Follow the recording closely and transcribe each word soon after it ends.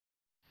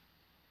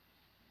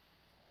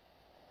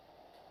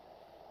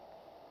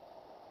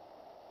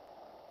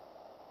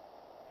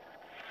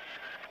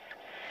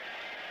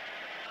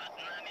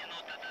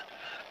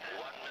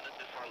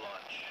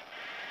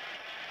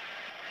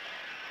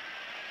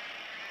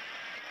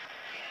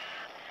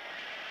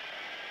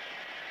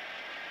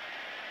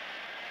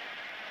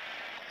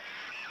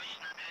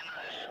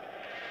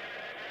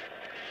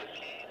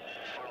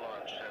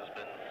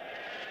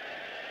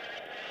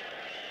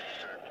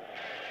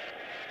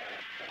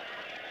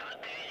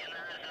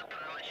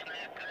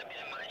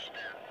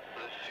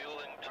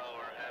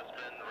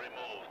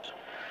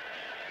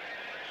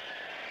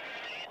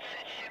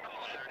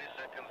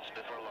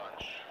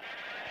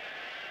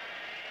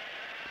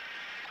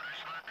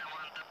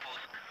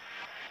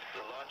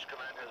launch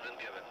command has been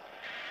given.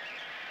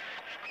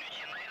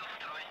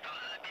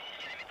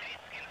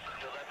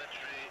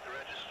 Telemetry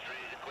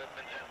registry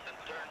equipment has been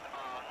turned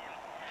on.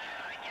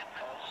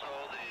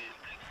 Also, the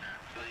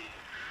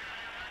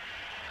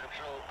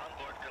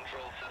onboard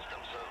control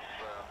systems of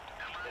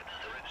the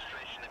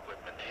registration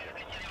equipment here.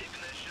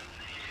 Ignition.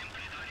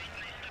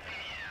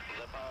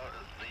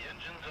 The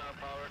engines are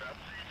powered up.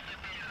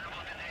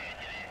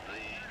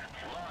 The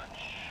launch.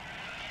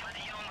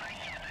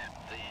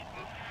 The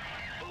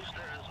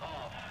booster is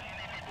off.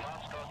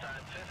 Moscow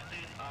time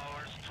 15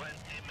 hours, 20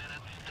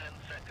 minutes, 10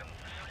 seconds.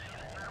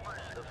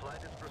 The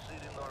flight is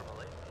proceeding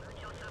normally.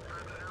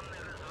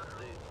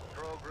 The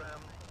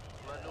program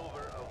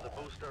maneuver of the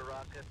booster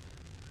rocket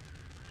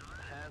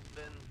has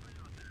been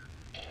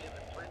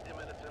given 20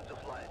 minutes into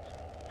flight.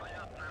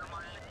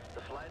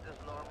 The flight is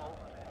normal.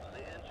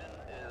 The engine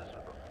is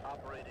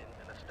operating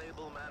in a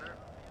stable manner.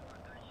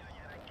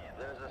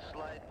 There's a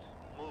slight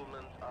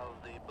movement of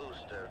the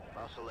booster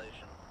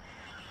oscillation.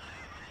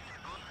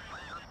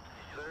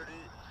 30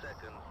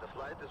 seconds. The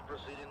flight is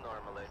proceeding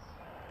normally.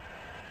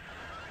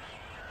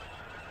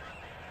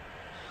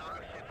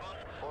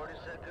 40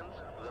 seconds.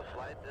 The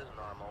flight is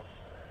normal.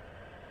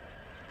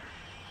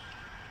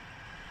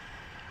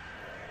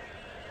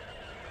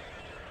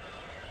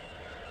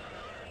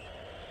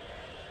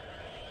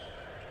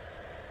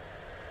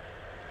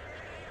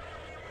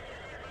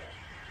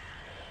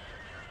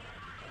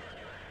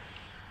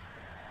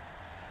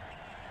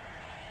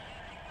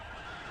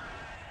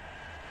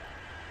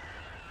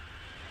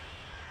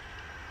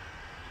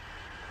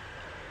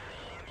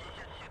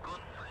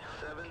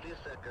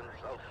 Seconds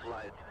of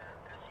flight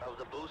of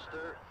the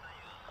booster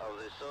of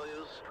the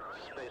Soyuz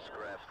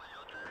spacecraft.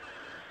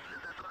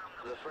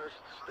 The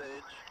first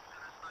stage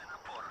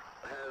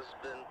has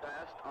been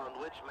passed, on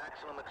which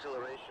maximum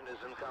acceleration is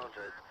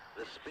encountered.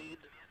 The speed,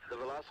 the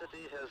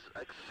velocity has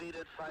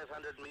exceeded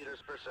 500 meters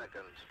per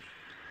second.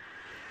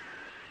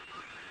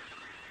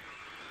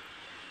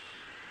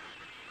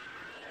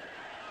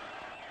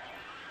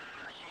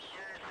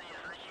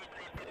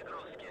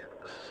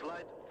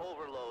 Slight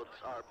overloads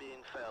are being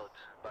felt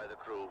by the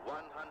crew.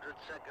 100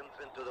 seconds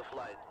into the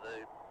flight.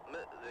 The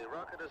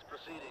rocket is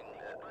proceeding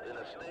in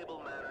a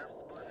stable manner.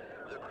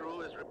 The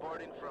crew is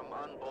reporting from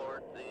on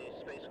board the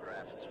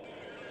spacecraft.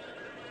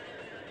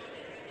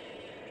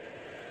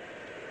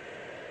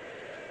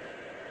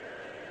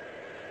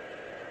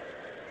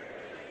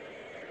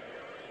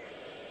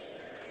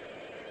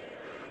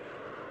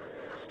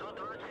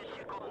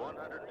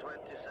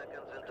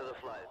 Seconds into the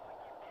flight.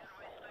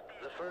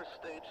 The first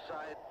stage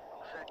side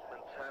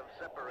segments have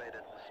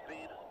separated. The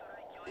speed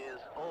is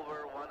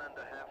over 1.5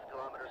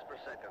 kilometers per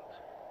second.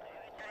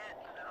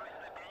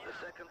 The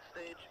second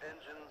stage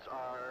engines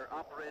are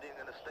operating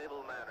in a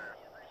stable manner.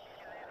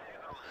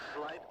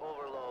 Slight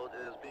overload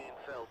is being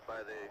felt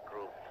by the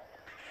crew.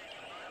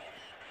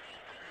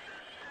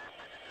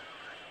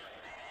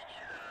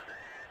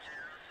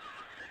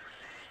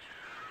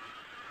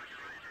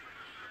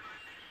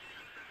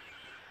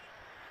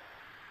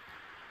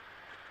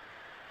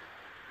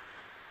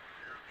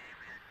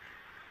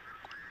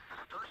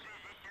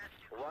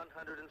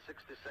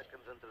 ...160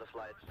 seconds into the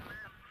flight.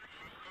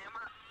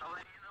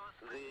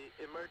 The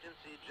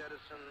emergency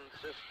jettison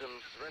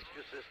systems,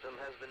 rescue system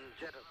has been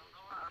jettisoned.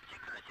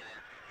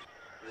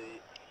 The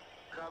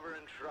cover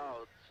and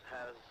shrouds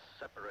has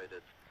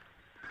separated.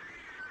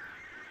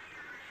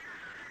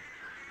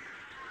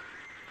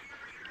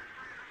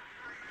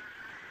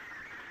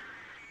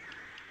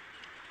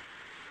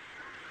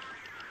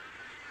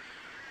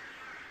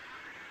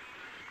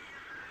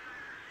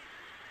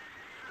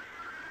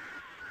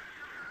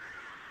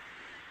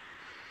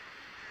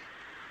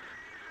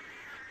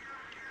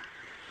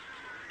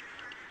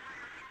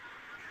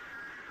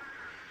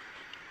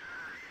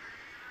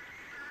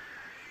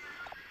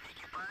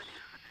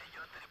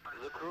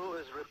 The crew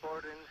is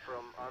reporting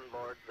from on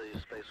board the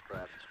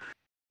spacecraft.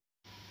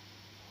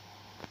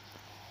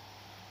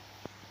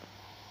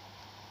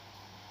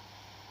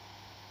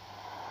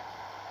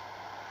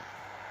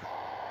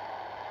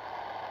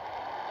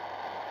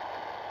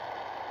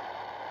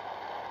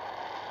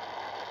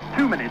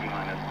 Two minutes.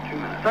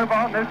 So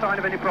far, no sign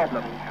of any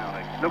problem.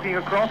 Looking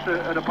across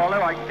at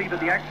Apollo, I can see that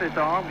the access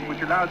arm,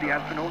 which allowed the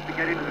astronauts to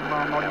get into the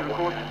command module, of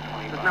course,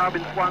 has now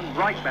been swung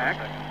right back,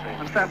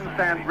 and Saturn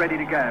stands ready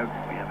to go.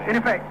 In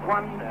effect,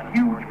 one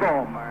huge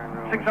bomb,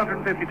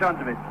 650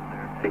 tons of it,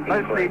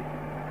 mostly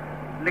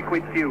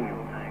liquid fuel.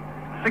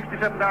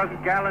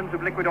 67,000 gallons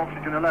of liquid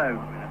oxygen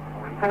alone,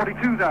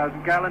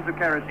 42,000 gallons of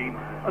kerosene,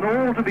 and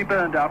all to be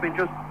burned up in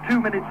just 2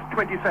 minutes,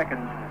 20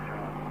 seconds.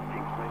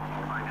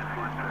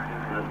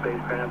 The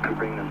spacecraft to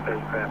bring the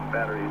spacecraft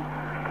batteries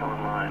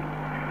online.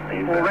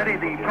 Already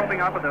the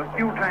topping up of the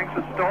fuel tanks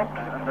has stopped,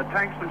 and the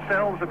tanks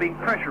themselves are being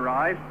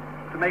pressurized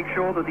to make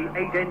sure that the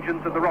 8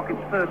 engines of the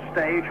rocket's first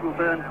stage will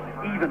burn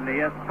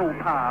evenly at full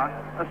power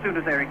as soon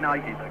as they're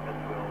ignited.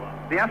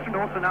 The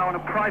astronauts are now on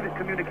a private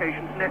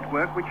communications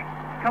network which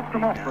cuts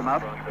them off from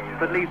us,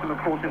 but leaves them, of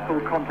course, in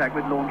full contact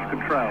with launch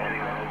control.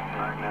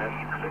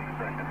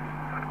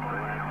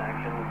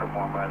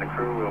 performed by the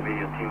crew will be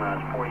at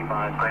T-minus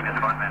 45 seconds.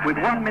 With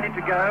 1 minute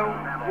to go,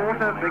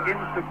 water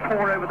begins to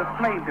pour over the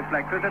flame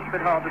deflector. That's a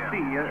bit hard to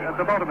see at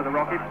the bottom of the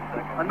rocket,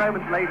 and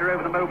moments later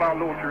over the mobile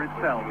launcher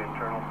itself.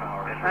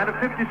 And at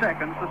 50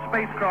 seconds, the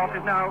spacecraft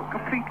is now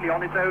completely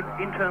on its own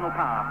internal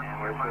power. And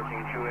we're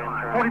switching to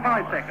internal.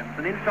 45 seconds,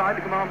 and inside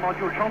the command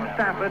module, Tom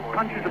Stafford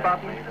punches a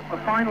button for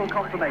final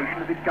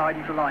confirmation of its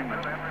guidance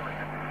alignment.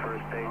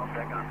 First stage,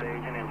 second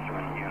stage, and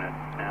instrument unit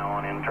now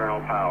on internal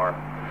power.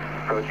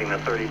 Approaching the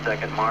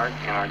 30-second mark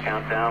in our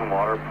countdown,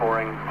 water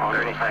pouring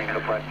onto the flame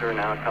deflector,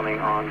 now coming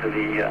onto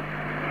the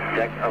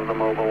deck of the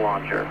mobile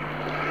launcher.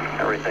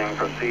 Everything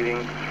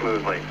proceeding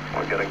smoothly.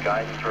 We'll get a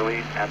guidance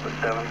release at the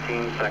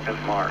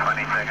 17-second mark.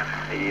 20 seconds.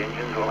 The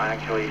engines will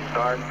actually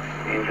start.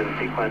 The engine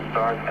sequence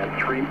starts at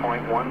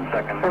 3.1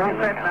 seconds. All in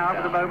the set now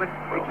for the countdown. moment,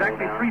 We'll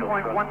exactly hold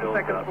down till 3.1 thrust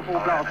seconds builds up.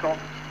 before blast off,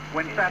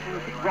 when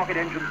Saturn's rocket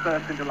engines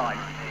burst into life.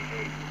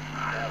 8,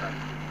 7,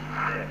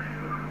 6,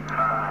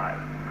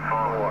 5,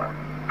 4,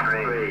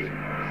 3,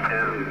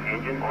 2,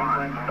 engine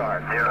sequence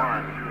start.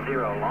 1,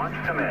 0, launch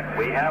commit.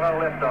 We have a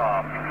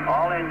liftoff.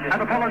 All engines.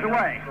 And Apollo's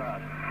away.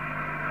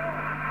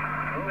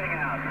 Moving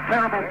out.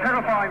 Terrible,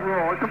 terrifying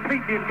roar. It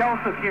completely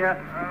engulfs us here.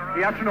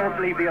 The astronauts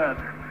leave the Earth.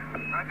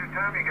 Roger,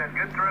 Tom, you got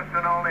good thrust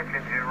on all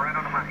engines here, right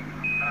on the money.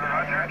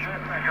 Roger, I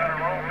got a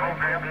roll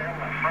program.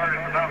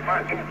 Started about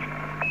much.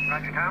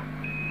 Roger, Tom.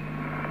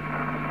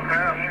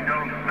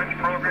 Switch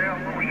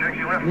program. We check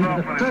you left These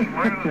off are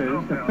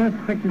the first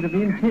pictures of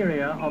the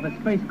interior of a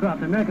spacecraft,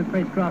 an American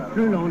spacecraft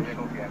through launch.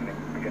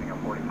 Beginning a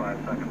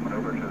 45-second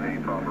maneuver to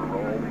the proper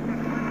roll.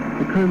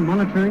 The crew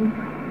monitoring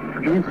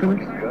the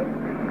instruments. Good.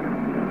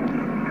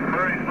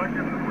 Very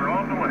selective. We're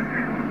on the way.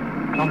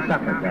 Tom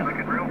Stafford there.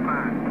 Looking real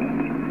fine.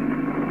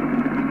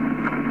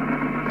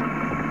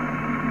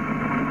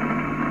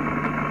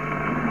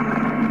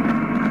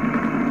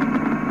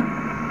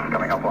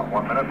 Coming up on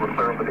 1 minute, we're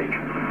clear of the beach.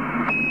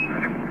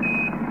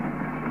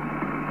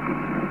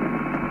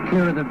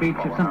 Clear of the beach.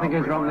 If something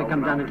goes wrong, they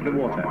come down into the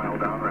water. 1 mile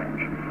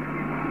downrange.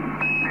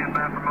 Stand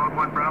by for mode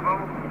 1 Bravo.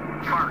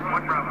 Mark,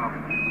 1 Bravo.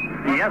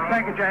 Yes,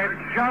 thank you, James.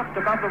 Just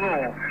above the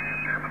roar.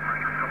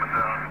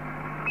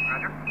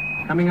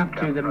 Coming up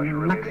to the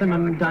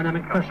maximum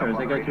dynamic pressure as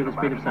they go through the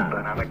speed of sound.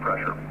 Dynamic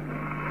pressure.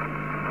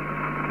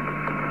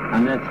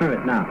 And they're through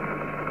it now.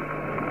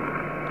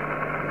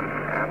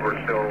 And we're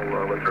still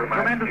we're through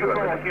max Tremendous Q.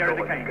 applause Everything's here at still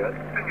the looking Tksh. good.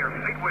 Spin your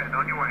feet wet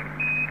on your way.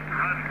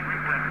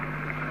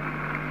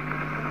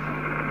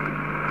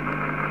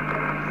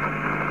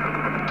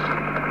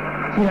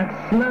 See that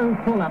slow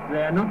pull up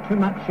there, not too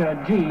much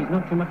G's,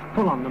 not too much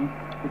pull on them.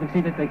 You can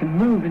see that they can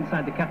move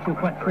inside the capsule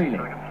quite freely.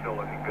 Still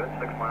looking good.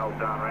 6 miles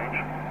downrange.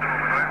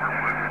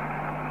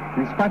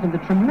 In spite of the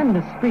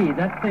tremendous speed,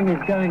 that thing is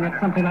going at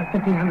something like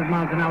 1,500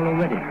 miles an hour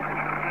already.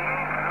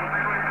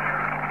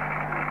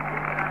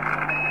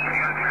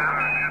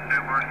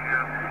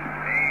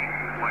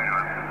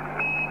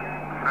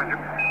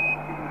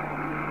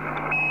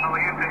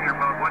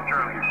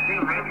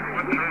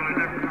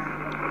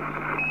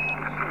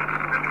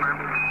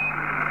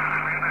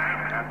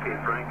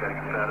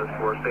 Getting status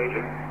for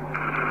staging.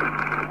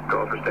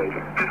 Go for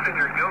staging.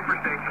 Continue, go for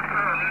station.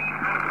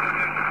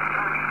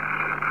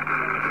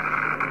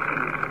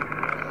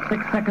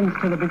 6 seconds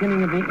to the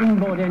beginning of the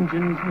inboard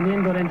engines, when the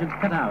inboard engines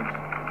cut out.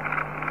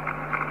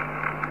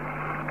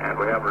 And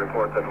we have a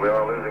report that we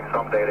are losing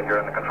some data here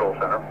in the control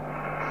center.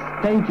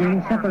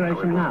 Staging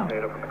separation now.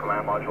 Data from the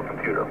command module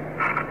computer.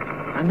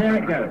 And there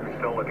it goes.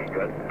 Still looking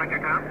good. Roger,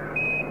 Tom.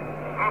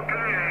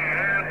 Okay,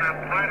 and the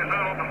flight is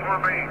out on the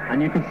 4B.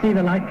 And you can see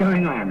the light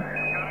going on.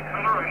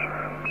 Acceleration.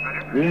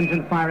 Roger. The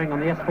engine firing on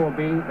the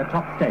S4B, the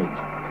top stage.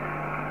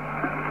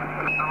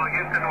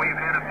 Houston, we've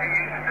had a PU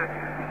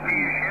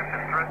shift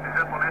and thrust is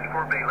up on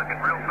S4B, looking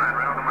real fine,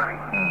 right on the money.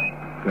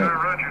 Great.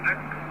 Roger, Dick.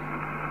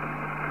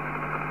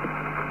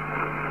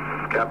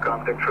 Capcom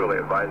Dick Truly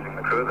advising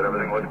the crew that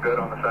everything looks good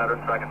on the Saturn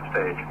second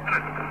stage.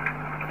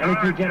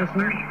 LT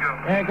jettison.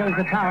 There goes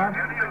the tower.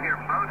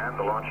 And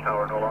the launch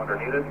tower no longer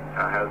needed,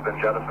 has been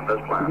jettisoned as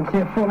You planned. can see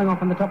it falling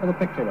off on the top of the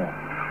picture there.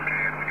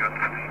 Okay, and we got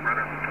the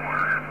rudder 4.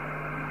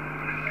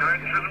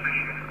 Guidance to the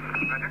mission.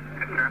 Roger,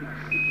 confirm.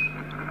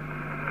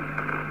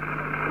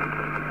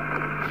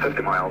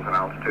 50 miles in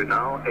altitude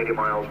now, 80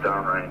 miles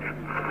downrange.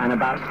 And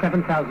about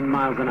 7,000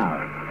 miles an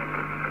hour.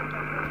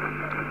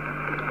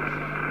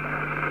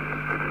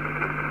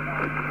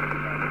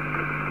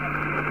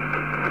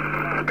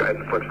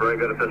 Guidance looks very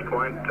good at this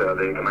point.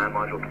 The command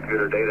module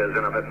computer data is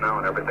intermittent now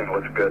and everything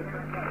looks good.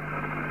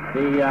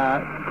 The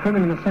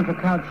crewman in the central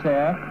couch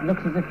there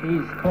looks as if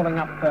he's calling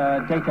up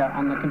data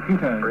on the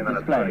computer 3 minutes,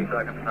 display. 30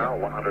 seconds now,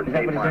 Is that 108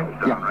 what he's miles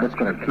doing? downrange. That's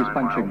correct. He's 59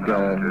 punching miles in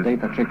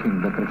altitude. data,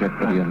 checking the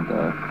trajectory and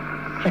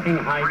Checking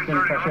heights and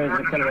pressures,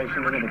 acceleration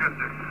and everything.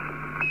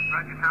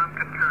 Roger, Tom,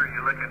 concur.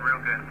 You're looking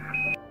real good.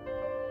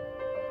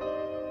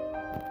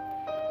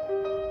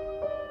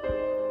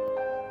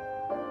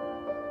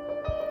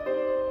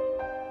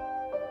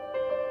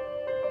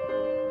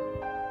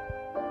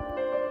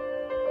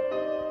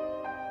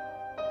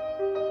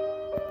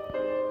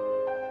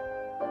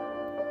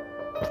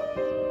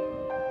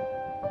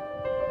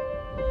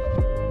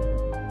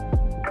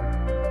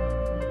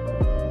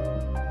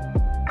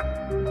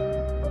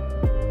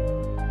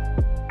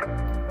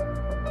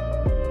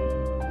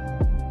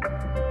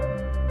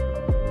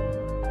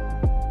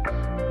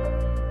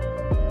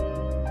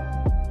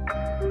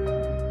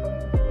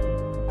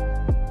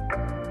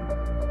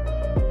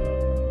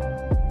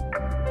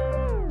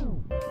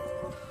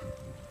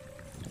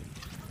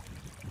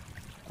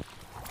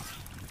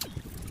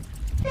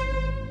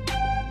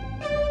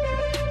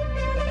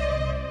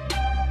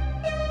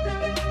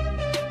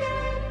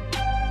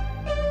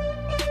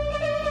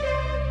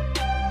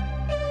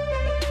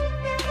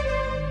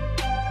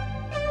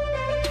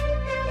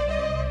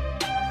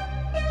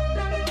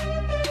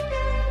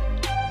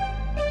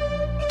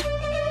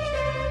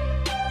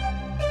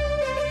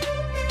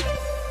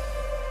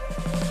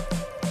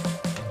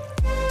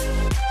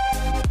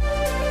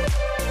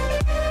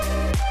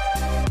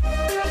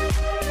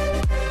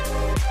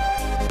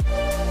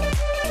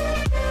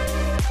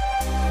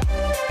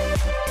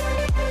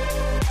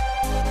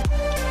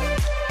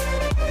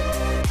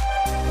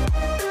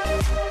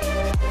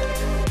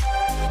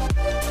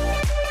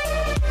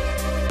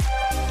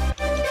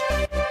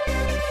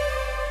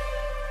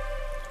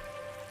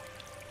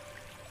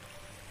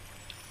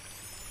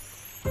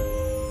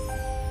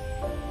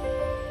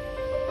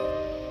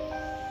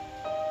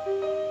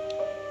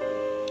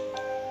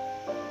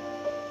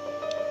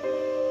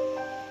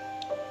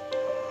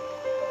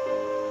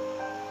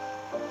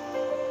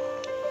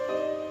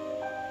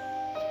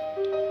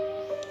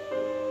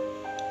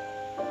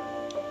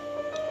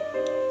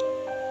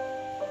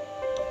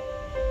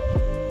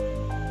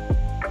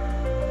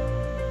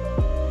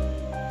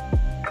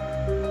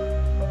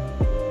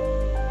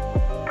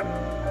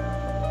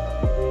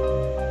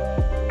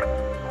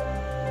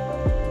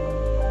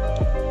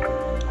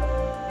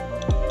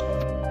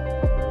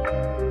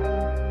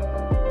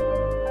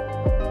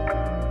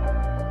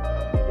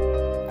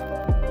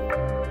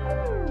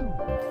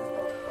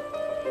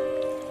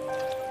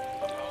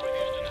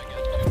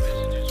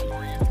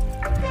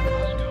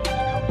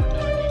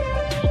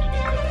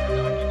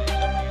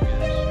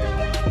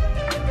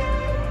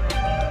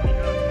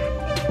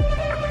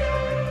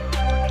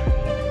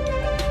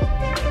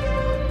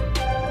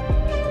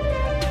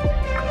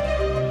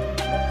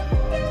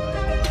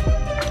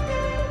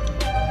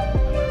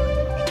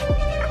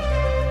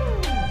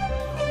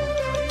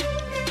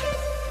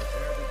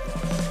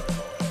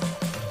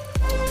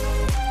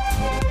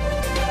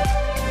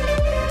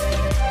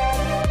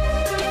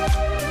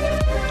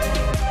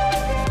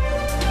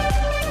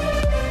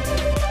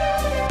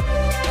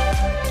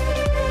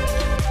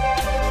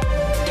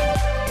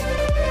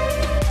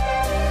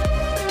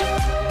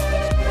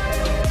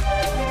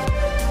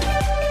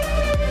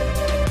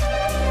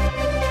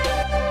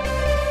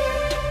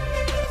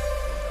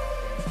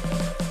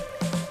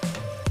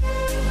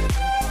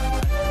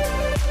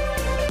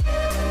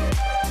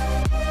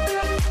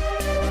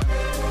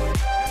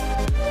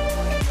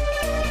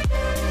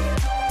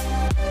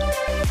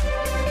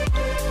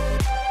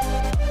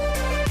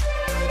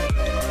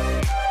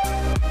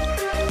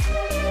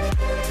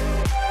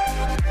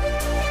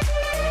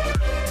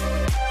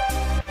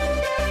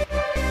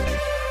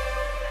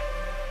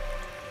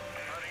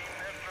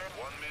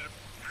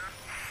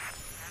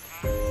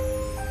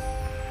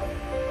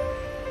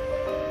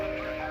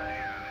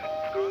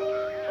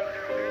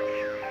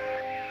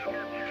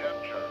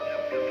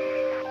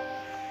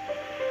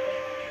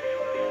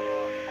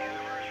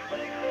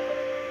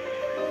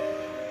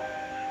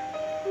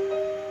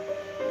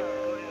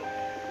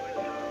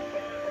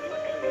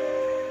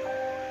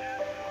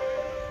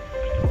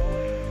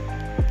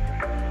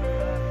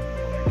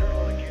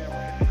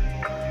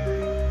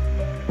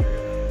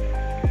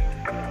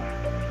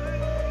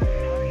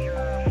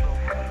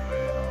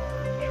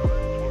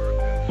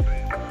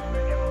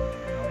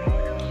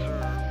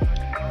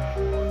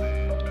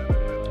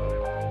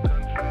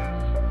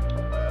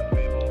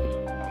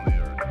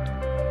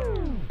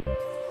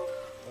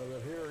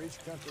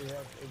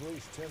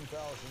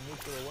 10,000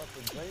 nuclear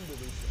weapons aimed at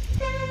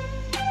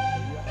each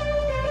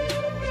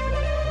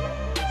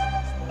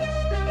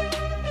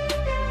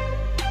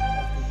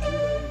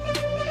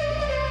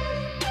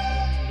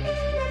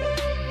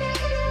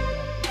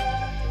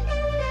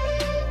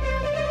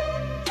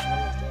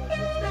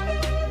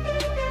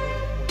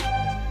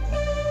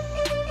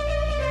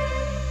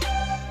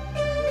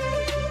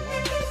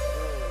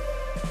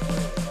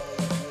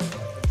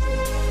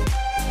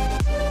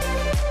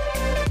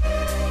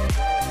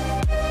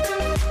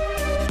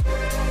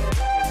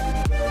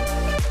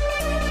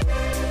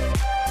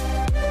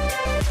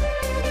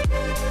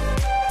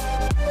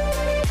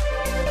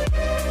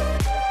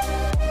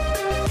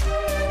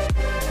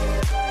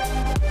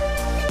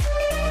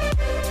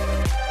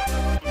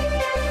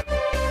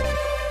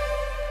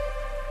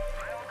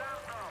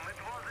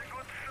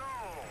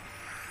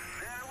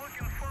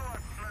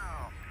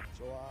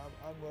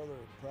I'm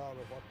rather proud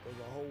of what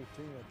the whole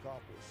team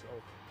accomplished.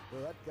 So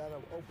that kind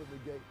of opened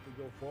the gate to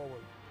go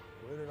forward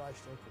for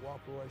international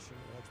cooperation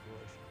and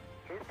exploration.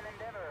 Houston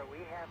Endeavor,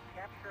 we have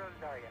capture of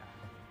Zarya.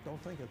 Don't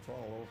think it's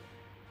all over.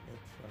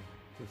 It's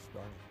just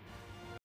starting.